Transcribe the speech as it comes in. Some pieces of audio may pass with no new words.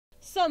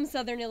Some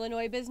Southern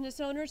Illinois business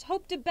owners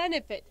hope to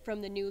benefit from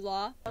the new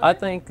law. I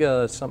think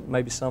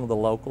maybe some of the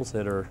locals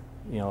that are,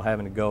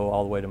 having to go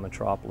all the way to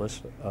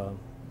Metropolis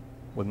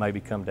would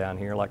maybe come down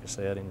here, like I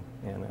said, and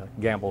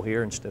gamble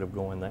here instead of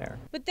going there.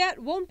 But that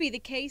won't be the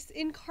case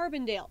in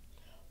Carbondale.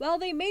 While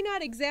they may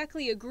not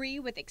exactly agree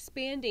with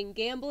expanding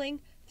gambling,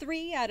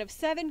 3 out of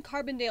 7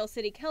 Carbondale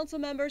City Council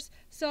members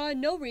saw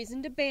no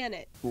reason to ban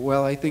it.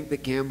 Well, I think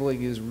that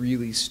gambling is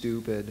really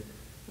stupid.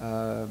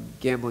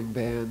 Gambling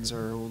bans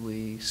are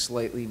only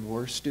slightly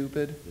more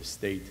stupid. The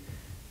state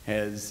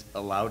has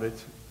allowed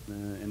it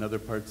in other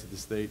parts of the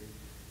state.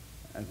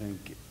 I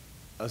think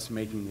us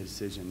making the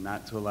decision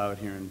not to allow it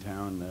here in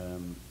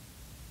town,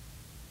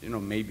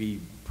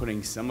 maybe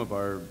putting some of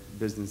our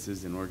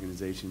businesses and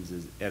organizations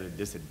is at a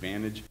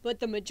disadvantage. But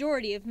the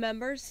majority of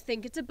members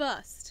think it's a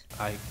bust.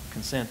 I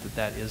consent that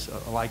that is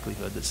a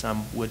likelihood that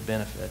some would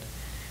benefit,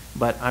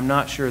 but I'm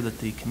not sure that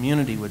the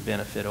community would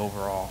benefit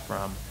overall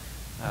from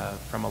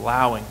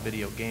allowing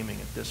video gaming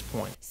at this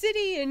point.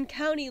 City and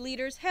county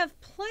leaders have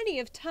plenty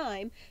of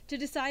time to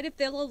decide if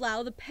they'll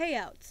allow the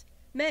payouts.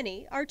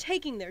 Many are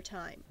taking their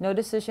time. No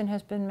decision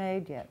has been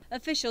made yet.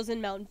 Officials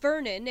in Mount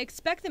Vernon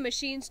expect the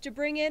machines to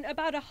bring in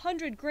about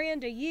 $100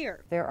 grand a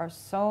year. There are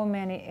so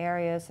many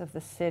areas of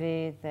the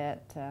city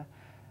that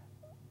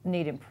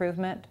need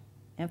improvement,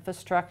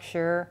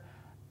 infrastructure,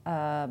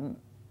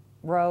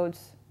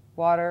 roads,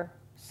 water,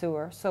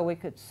 sewer, so we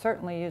could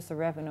certainly use the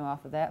revenue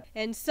off of that.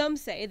 And some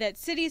say that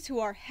cities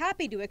who are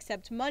happy to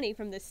accept money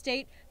from the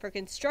state for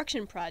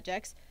construction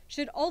projects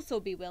should also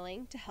be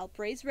willing to help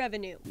raise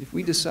revenue. If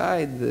we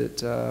decide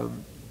that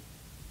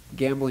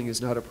gambling is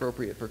not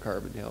appropriate for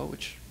Carbondale,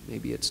 which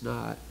maybe it's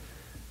not,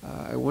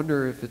 I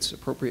wonder if it's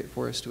appropriate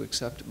for us to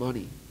accept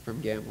money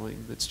from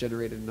gambling that's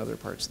generated in other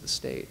parts of the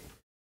state.